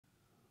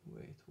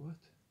Wait, what?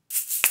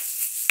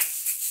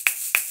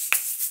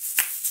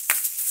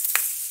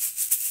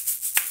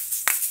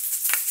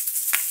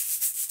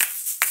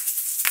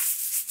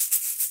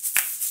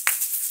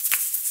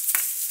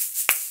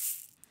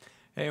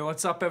 Hey,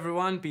 what's up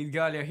everyone? Pete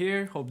Galia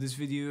here. Hope this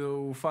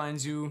video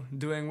finds you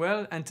doing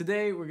well. And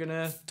today we're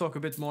gonna talk a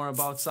bit more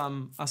about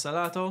some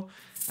Asalato.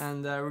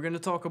 And we're gonna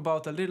talk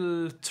about a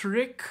little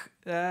trick.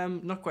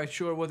 Not quite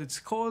sure what it's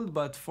called,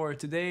 but for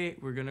today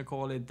we're gonna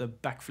call it the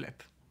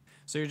backflip.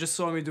 So you just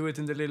saw me do it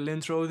in the little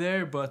intro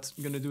there, but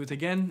I'm gonna do it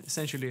again.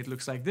 Essentially it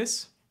looks like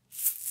this.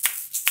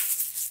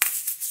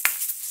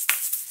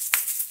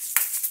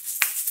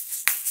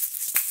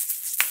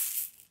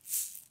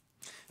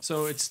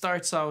 So it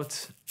starts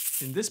out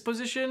in this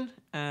position,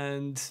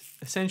 and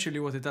essentially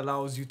what it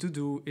allows you to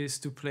do is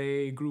to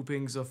play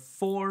groupings of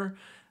 4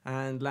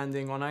 and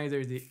landing on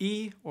either the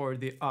E or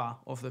the A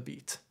of the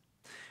beat.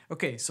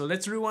 Okay, so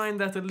let's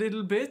rewind that a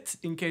little bit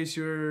in case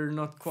you're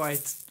not quite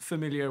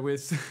familiar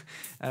with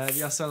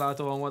the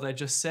Asalato and what I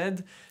just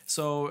said.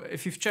 So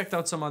if you've checked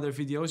out some other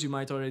videos, you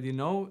might already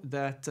know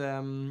that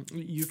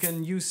you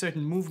can use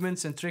certain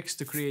movements and tricks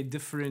to create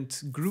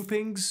different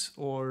groupings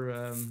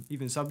or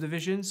even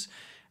subdivisions.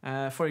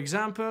 For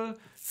example,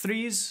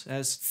 3s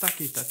as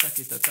takita,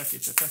 takita,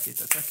 takita,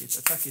 takita,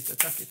 takita, takita,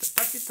 takita,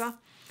 takita.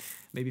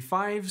 Maybe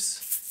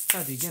 5s,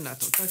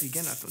 tadigenato,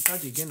 tadigenato,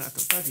 tadigenato,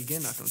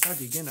 tadigenato,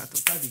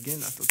 tadigenato,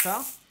 tadigenato,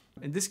 ta.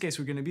 In this case,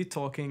 we're going to be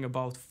talking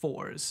about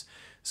 4s.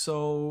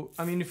 So,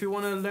 I mean, if you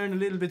want to learn a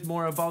little bit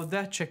more about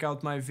that, check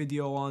out my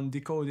video on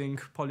decoding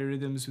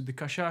polyrhythms with the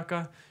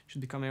kashaka.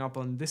 Should be coming up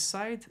on this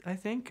side, I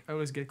think. I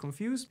always get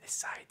confused. This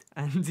side.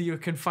 And you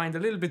can find a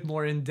little bit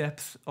more in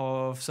depth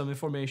of some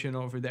information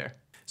over there.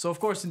 So of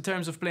course, in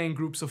terms of playing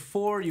groups of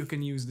 4, you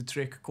can use the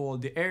trick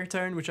called the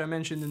Airturn, which I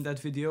mentioned in that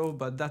video,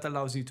 but that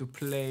allows you to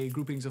play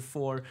groupings of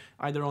 4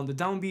 either on the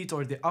downbeat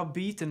or the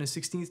upbeat in a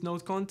 16th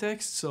note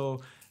context.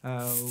 So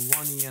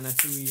 1E and a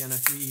 2E and a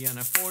 3E and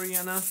a 4E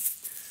and a,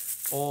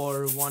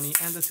 or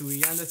 1E and a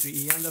 2E and a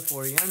 3E and a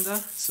 4E and a.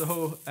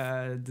 So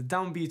the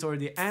downbeat or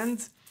the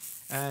and,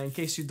 in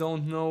case you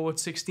don't know what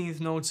 16th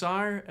notes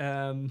are,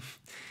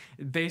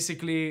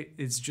 basically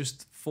it's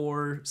just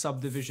 4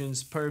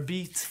 subdivisions per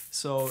beat.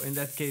 So in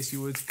that case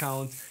you would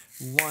count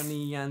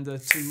 1E and a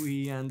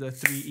 2E and a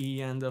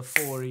 3E and a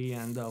 4E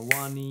and a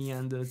 1E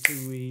and a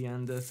 2E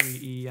and a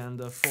 3E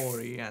and a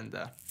 4E and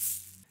a.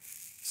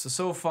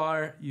 So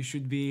far you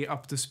should be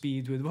up to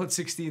speed with what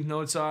 16th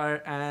notes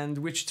are and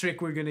which trick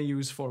we're gonna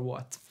use for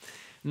what.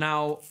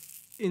 Now,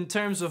 in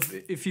terms of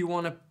if you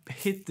want to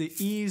hit the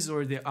E's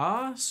or the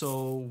A,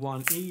 so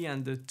 1E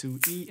and the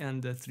 2E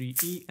and the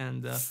 3E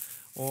and the,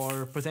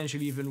 or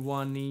potentially even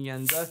 1E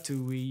and the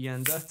 2E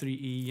and the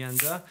 3E and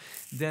the,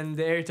 then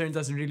the Airturn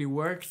doesn't really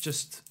work.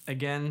 Just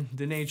again,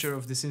 the nature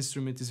of this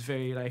instrument is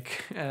very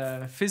like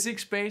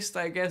physics based,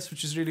 I guess,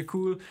 which is really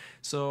cool.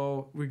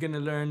 So we're gonna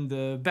learn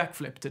the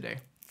backflip today.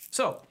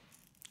 So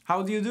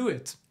how do you do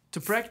it? To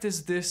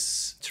practice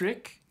this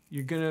trick,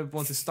 you're gonna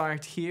want to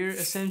start here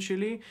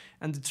essentially,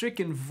 and the trick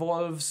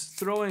involves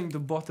throwing the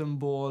bottom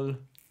ball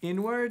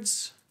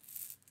inwards,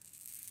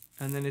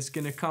 and then it's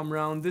gonna come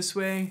around this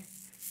way,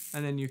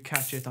 and then you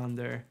catch it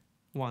under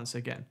once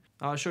again.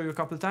 I'll show you a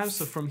couple of times.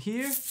 So from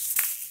here,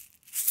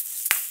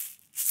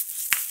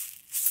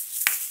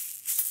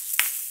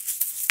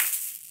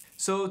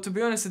 so to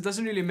be honest, it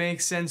doesn't really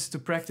make sense to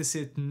practice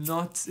it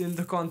not in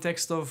the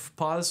context of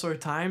pulse or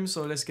time.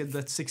 So let's get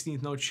that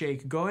 16th note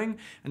shake going,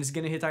 and it's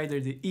gonna hit either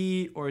the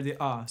E or the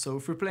A. So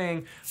if we're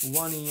playing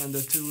 1E and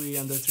a 2E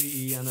and a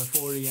 3E and a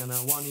 4E and a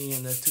 1E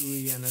and a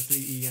 2E and a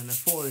 3E and a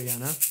 4E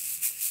and a,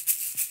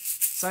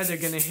 it's either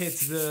gonna hit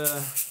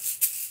the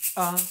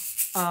A,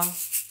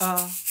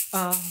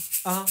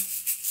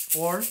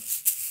 or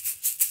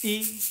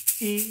E,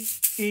 E,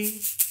 E,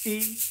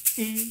 E,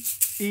 E,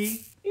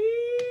 E, E.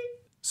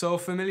 So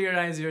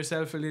familiarize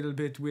yourself a little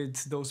bit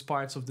with those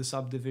parts of the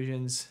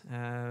subdivisions.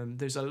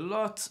 There's a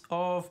lot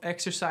of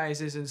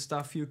exercises and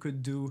stuff you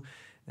could do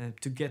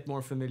to get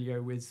more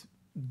familiar with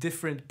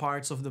different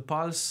parts of the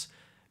pulse.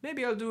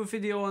 Maybe I'll do a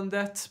video on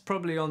that,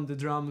 probably on the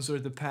drums or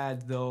the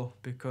pad though,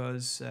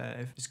 because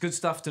it's good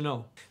stuff to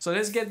know. So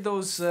let's get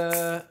those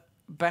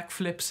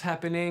backflips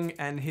happening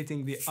and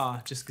hitting the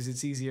A, just because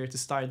it's easier to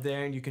start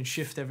there, and you can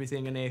shift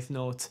everything an 8th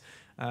note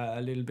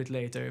a little bit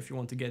later if you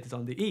want to get it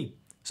on the E.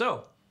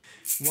 So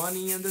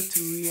 1E and the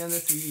 2E and the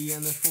 3E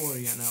and the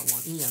 4E and a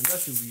 1E and the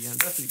 2E and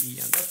the 3E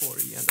and the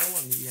 4E and the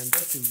 1E and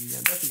the 2E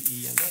and the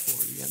 3E and the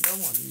 4E and the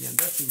 1E and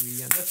the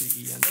 2E and the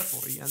 3E and the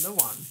 4E and the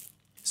 1.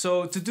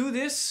 So to do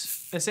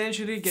this,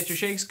 essentially get your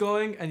shakes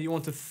going, and you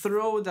want to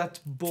throw that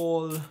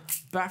ball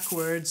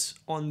backwards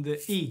on the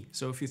E.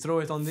 So if you throw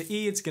it on the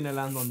E, it's gonna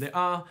land on the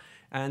A,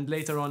 and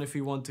later on if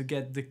you want to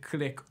get the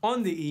click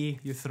on the E,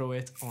 you throw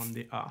it on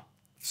the A.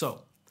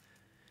 So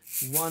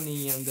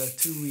 1E and the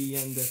 2E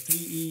and the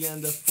 3E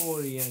and the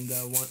 4E and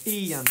the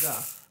 1E and the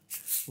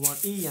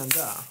 1E and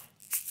the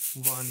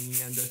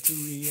 1E and the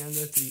 2E and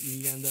the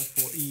 3E and the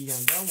 4E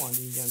and the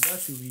 1E and the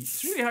 2E.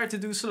 It's really hard to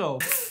do slow.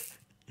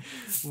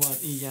 1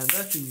 E and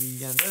a 2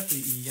 E and a 3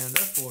 E and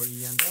a 4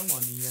 E and a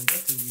 1 E and a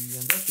 2 E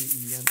and a 3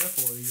 E and a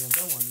 4 E and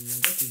a 1 E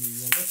and a 2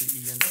 E and a 3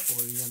 E and a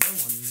 4 E and a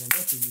 1 E and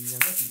a 2 E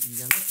and a 3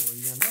 E and a 4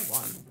 E and a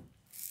 1.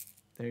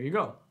 There you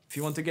go. If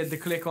you want to get the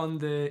click on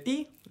the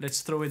E,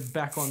 let's throw it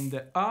back on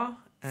the A,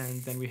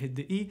 and then we hit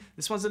the E.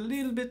 This one's a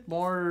little bit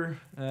more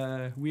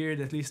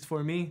weird, at least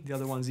for me. The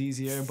other one's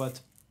easier,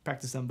 but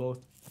practice them both.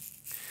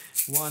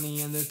 1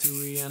 E and a 2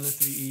 E and a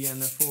 3 E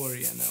and a 4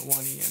 E and a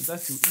 1 E and a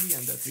 2 E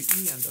and a 3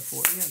 E and a 4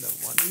 E and a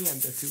 1 E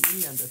and a 2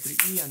 E and a 3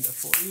 E and a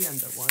 4 E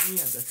and a 1 E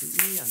and a 2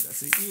 E and a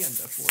 3 E and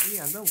a 4 E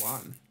and a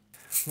 1.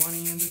 1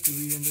 E and a 2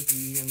 E and a 3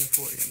 E and a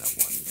 4 E and a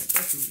 1 E and a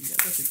 2 E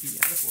and a 3 E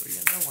and a 4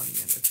 E and a 1 E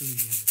and a 2 E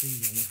and a 3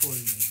 E and a 4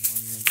 E and a 1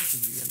 E and a 2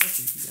 E and a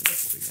 3 E and a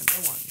 4 E and a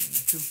 1 E and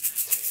a 2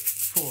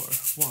 4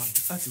 1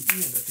 a 2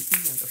 E and a 3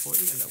 E and a 4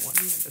 E and a 1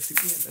 E and a 2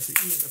 E and a 3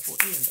 E and a 4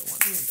 E and a 1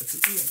 E and a 2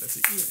 E and a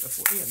 3 E and a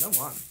 4 E and a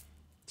 1.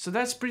 So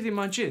that's pretty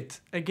much it.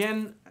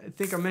 Again, I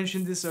think I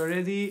mentioned this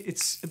already.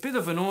 It's a bit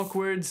of an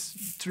awkward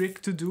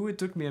trick to do. It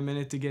took me a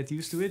minute to get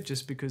used to it,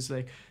 just because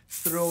like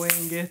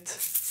throwing it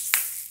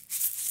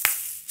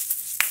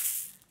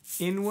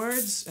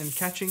inwards and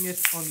catching it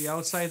on the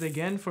outside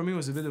again for me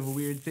was a bit of a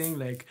weird thing.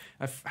 Like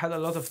I've had a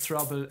lot of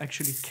trouble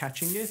actually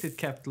catching it. It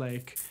kept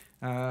like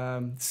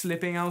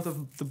slipping out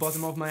of the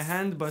bottom of my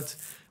hand, but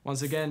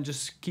once again,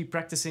 just keep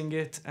practicing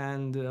it,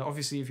 and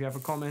obviously if you have a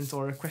comment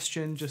or a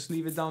question, just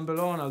leave it down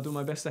below and I'll do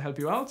my best to help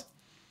you out.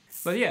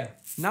 But yeah,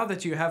 now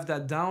that you have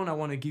that down, I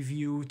want to give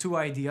you 2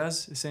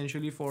 ideas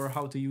essentially for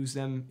how to use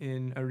them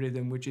in a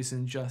rhythm which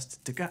isn't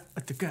just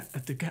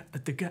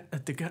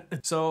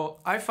so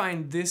I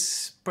find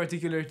this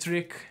particular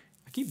trick,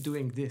 I keep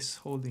doing this,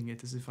 holding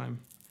it as if I'm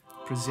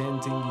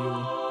presenting you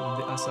with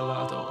the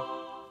Asalato.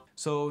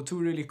 So 2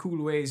 really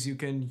cool ways you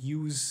can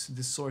use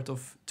this sort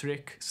of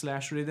trick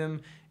 /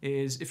 rhythm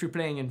is if you're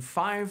playing in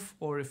 5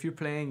 or if you're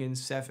playing in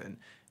 7,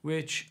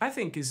 which I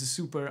think is a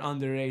super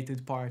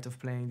underrated part of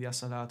playing the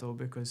Asalato,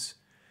 because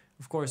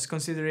of course,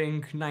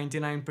 considering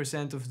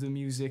 99% of the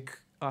music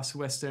us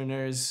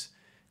Westerners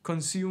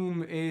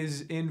consume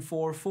is in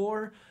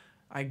 4/4,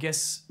 I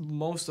guess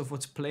most of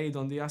what's played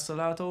on the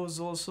Asalato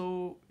is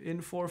also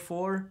in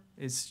 4/4.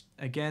 It's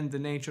again the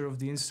nature of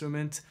the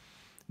instrument.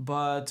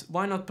 But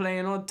why not play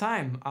an odd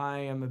time? I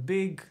am a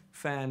big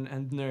fan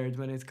and nerd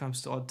when it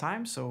comes to odd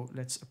time, so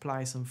let's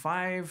apply some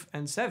 5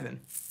 and 7.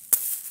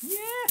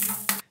 Yeah!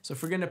 So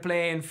if we're gonna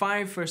play in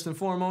 5, first and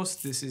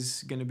foremost, this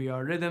is gonna be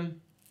our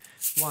rhythm.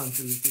 1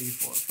 2 3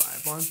 4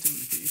 5 1 2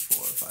 3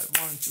 4 5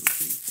 1 2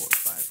 3 4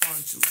 5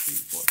 1 2 3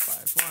 4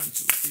 5 1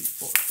 2 3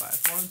 4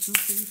 5 1 2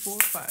 3 4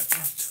 5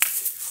 1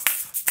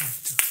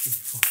 2 3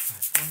 4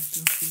 5 1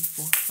 2 3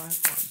 4 5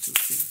 1 2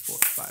 3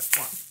 4 5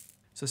 1.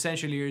 So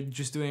essentially you're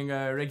just doing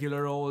a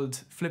regular old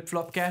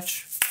flip-flop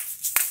catch.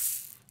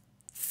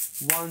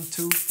 1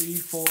 2 3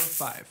 4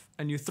 5,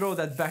 and you throw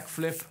that back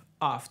flip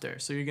after.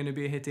 So you're gonna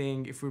be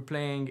hitting, if we're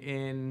playing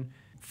in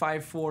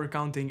 5/4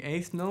 counting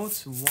 8th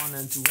notes, 1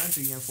 and 2 and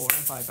 3 and 4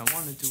 and 5 and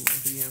 1 and 2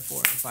 and 3 and 4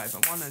 and 5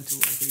 and 1 and 2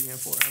 and 3 and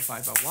 4 and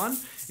 5 and 1.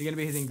 You're gonna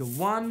be hitting the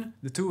 1,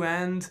 the 2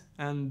 and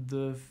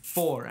the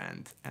 4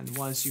 and. And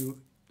once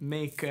you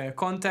make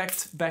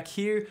contact back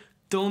here,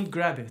 don't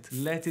grab it.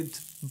 Let it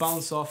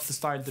bounce off to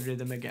start the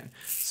rhythm again.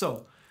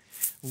 So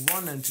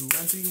 1 and 2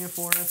 and 3 and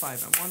 4 and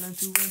 5 and 1 and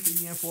 2 and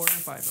 3 and 4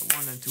 and 5 and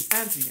 1 and 2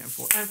 and 3 and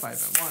 4 and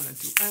 5 and 1 and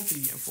 2 and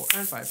 3 and 4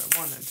 and 5 and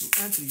 1 and 2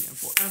 and 3 and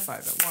 4 and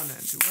 5 and 1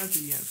 and 2 and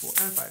 3 and 4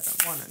 and 5 and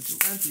 1 and 2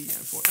 and 3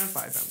 and 4 and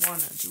 5 and 1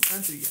 and 2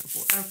 and 3 and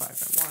 4 and 5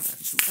 and 1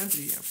 and 2 and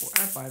 3 and 4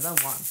 and 5 and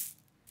 1.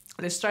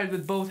 Let's start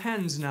with both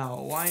hands now.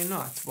 Why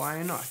not?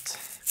 Why not?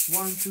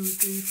 1 2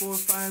 3 4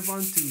 5 1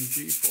 2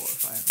 3 4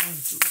 5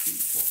 1 2 3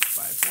 4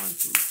 5 1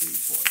 2 3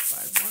 4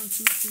 5 1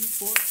 2 3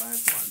 4 5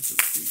 1 2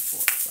 3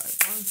 4 5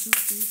 1 2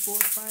 3 4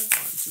 5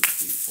 1 2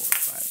 3 4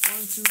 5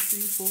 1 2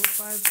 3 4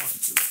 5 1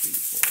 2 3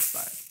 4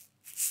 5.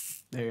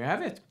 There you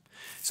have it.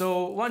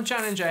 So one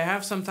challenge I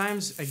have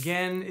sometimes,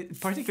 again,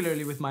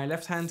 particularly with my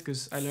left hand,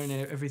 because I learn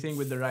everything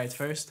with the right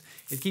first,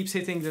 it keeps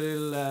hitting the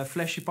little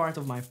fleshy part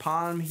of my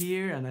palm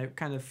here, and I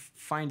kind of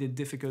find it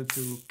difficult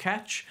to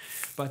catch.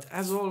 But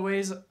as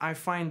always, I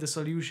find the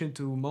solution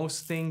to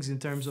most things in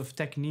terms of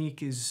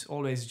technique is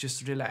always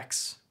just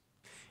relax.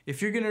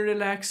 If you're gonna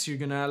relax, you're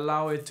gonna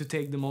allow it to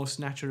take the most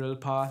natural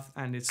path,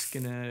 and it's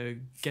gonna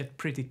get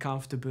pretty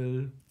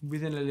comfortable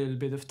within a little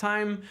bit of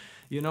time,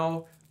 you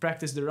know.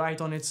 Practice the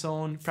right on its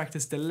own,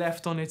 practice the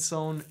left on its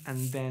own,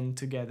 and then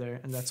together,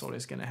 and that's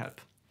always gonna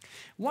help.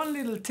 One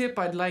little tip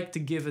I'd like to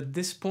give at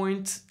this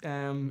point,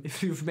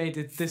 if you've made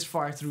it this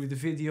far through the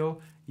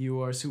video, you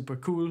are super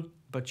cool,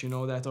 but you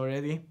know that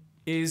already,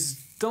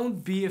 is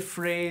don't be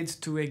afraid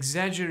to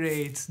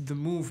exaggerate the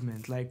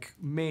movement, like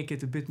make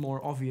it a bit more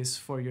obvious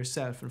for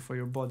yourself and for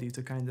your body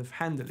to kind of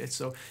handle it.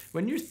 So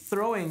when you're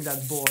throwing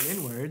that ball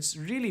inwards,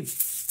 really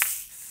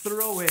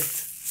throw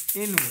it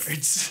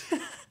inwards.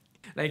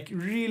 Like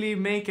really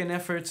make an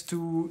effort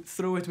to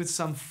throw it with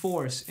some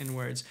force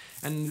inwards.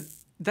 And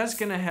that's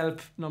gonna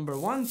help, number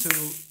one, to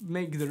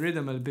make the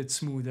rhythm a bit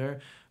smoother,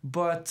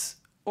 but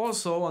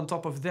Also, on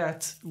top of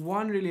that,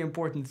 one really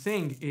important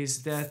thing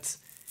is that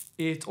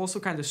it also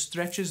kind of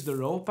stretches the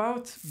rope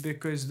out,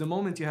 because the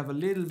moment you have a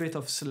little bit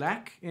of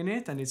slack in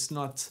it and it's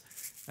not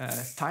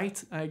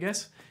tight, I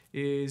guess,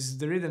 is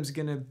the rhythm's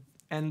gonna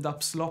end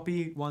up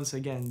sloppy. Once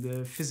again,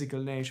 the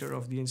physical nature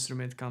of the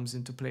instrument comes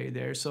into play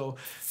there. So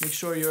make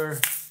sure you're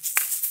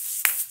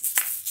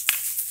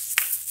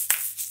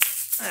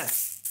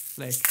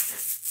like,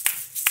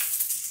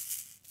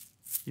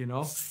 you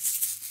know,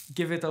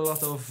 give it a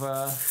lot of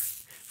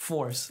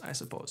force, I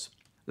suppose.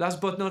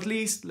 Last but not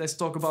least, let's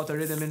talk about a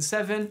rhythm in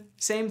 7.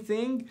 Same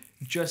thing,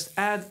 just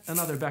add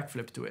another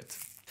backflip to it.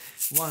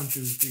 1,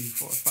 2, 3,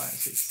 4, 5,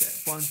 6,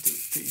 7. 1, 2,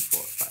 3,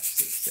 4, 5,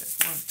 6,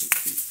 7. 1, 2,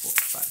 3, 4,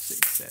 5,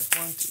 6,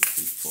 7. 1, 2,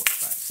 3, 4,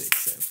 5, 6,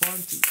 7. 1,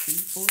 2, 3,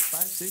 4,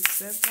 5, 6,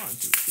 7. 1,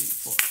 2, 3,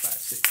 4, 5,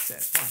 6,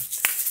 7.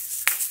 1.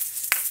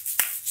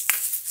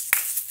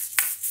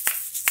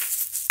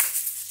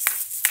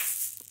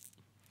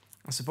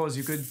 I suppose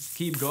you could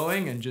keep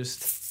going and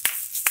just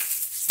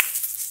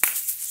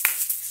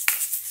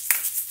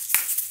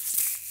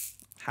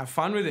have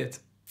fun with it.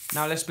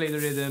 Now let's play the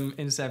rhythm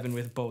in 7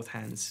 with both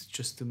hands,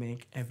 just to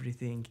make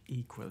everything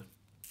equal.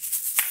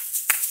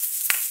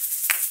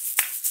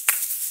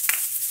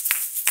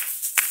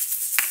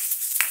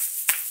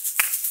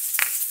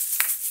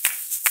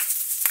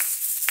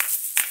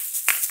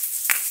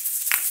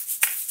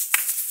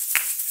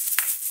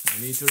 I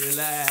need to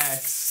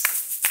relax.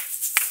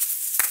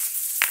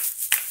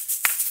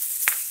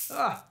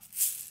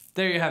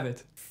 There you have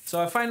it.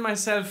 So I find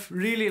myself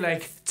really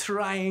like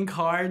trying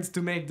hard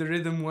to make the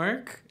rhythm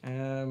work,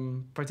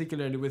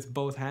 particularly with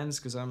both hands,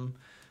 because I'm,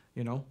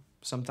 you know,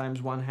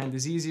 sometimes one hand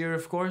is easier,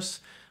 of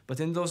course. But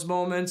in those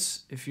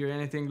moments, if you're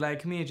anything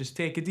like me, just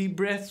take a deep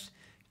breath,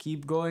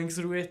 keep going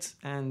through it,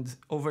 and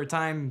over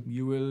time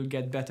you will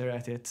get better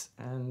at it.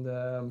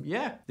 And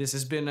yeah, this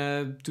has been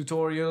a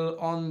tutorial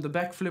on the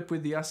backflip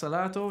with the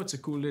Asalato. It's a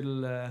cool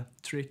little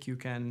trick you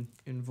can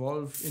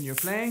involve in your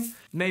playing.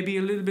 Maybe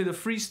a little bit of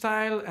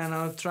freestyle, and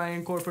I'll try and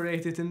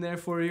incorporate it in there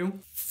for you.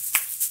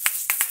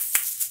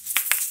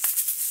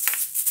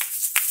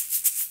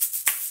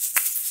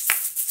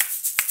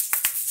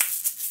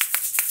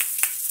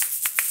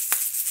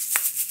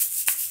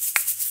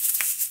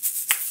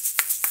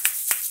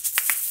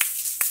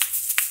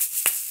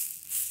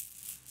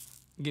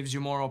 Gives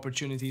you more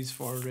opportunities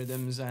for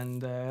rhythms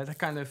and that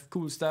kind of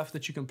cool stuff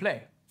that you can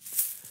play.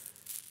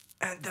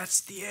 And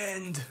that's the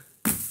end.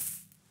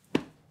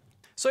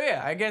 So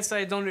yeah, I guess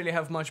I don't really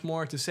have much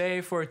more to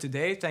say for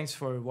today. Thanks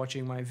for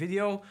watching my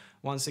video.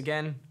 Once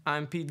again,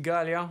 I'm Pete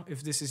Gallia.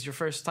 If this is your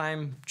first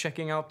time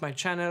checking out my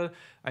channel,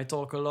 I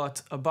talk a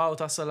lot about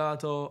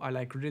Asalato. I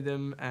like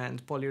rhythm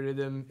and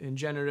polyrhythm in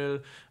general.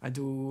 I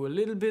do a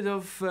little bit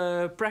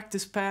of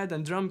practice pad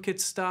and drum kit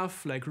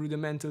stuff, like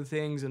rudimental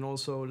things, and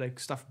also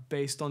like stuff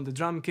based on the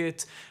drum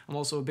kit. I'm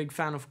also a big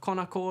fan of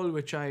Konakol,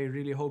 which I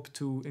really hope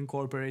to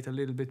incorporate a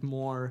little bit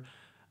more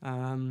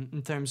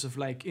in terms of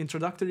like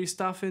introductory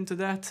stuff into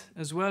that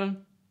as well.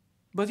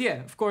 But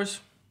yeah, of course,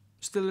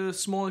 still a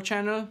small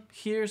channel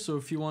here, so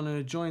if you want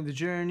to join the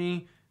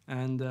journey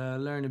and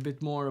learn a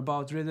bit more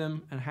about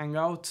rhythm and hang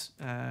out,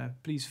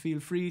 please feel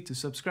free to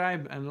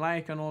subscribe and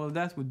like and all of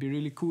that. Would be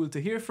really cool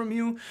to hear from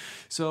you.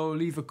 So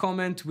leave a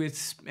comment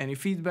with any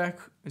feedback.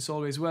 It's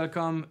always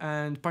welcome,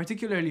 and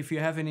particularly if you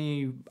have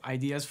any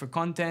ideas for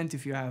content,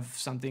 if you have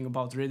something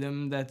about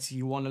rhythm that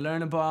you want to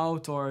learn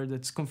about or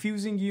that's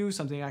confusing you,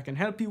 something I can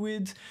help you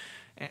with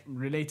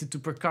related to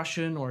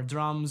percussion or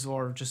drums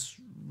or just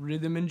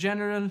rhythm in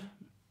general,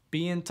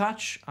 be in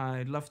touch.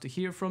 I'd love to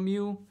hear from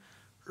you.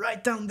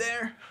 Right down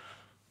there.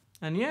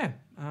 And yeah,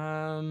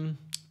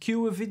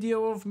 cue a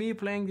video of me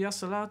playing the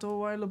Asalato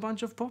while a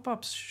bunch of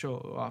pop-ups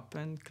show up,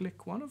 and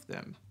click one of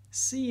them.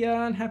 See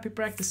ya and happy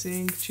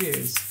practicing.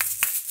 Cheers.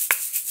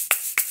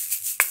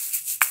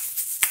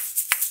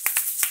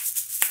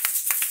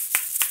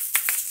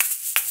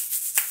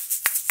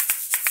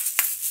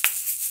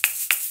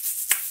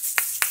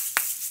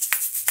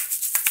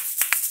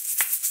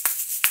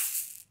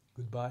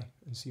 Goodbye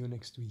and see you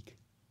next week.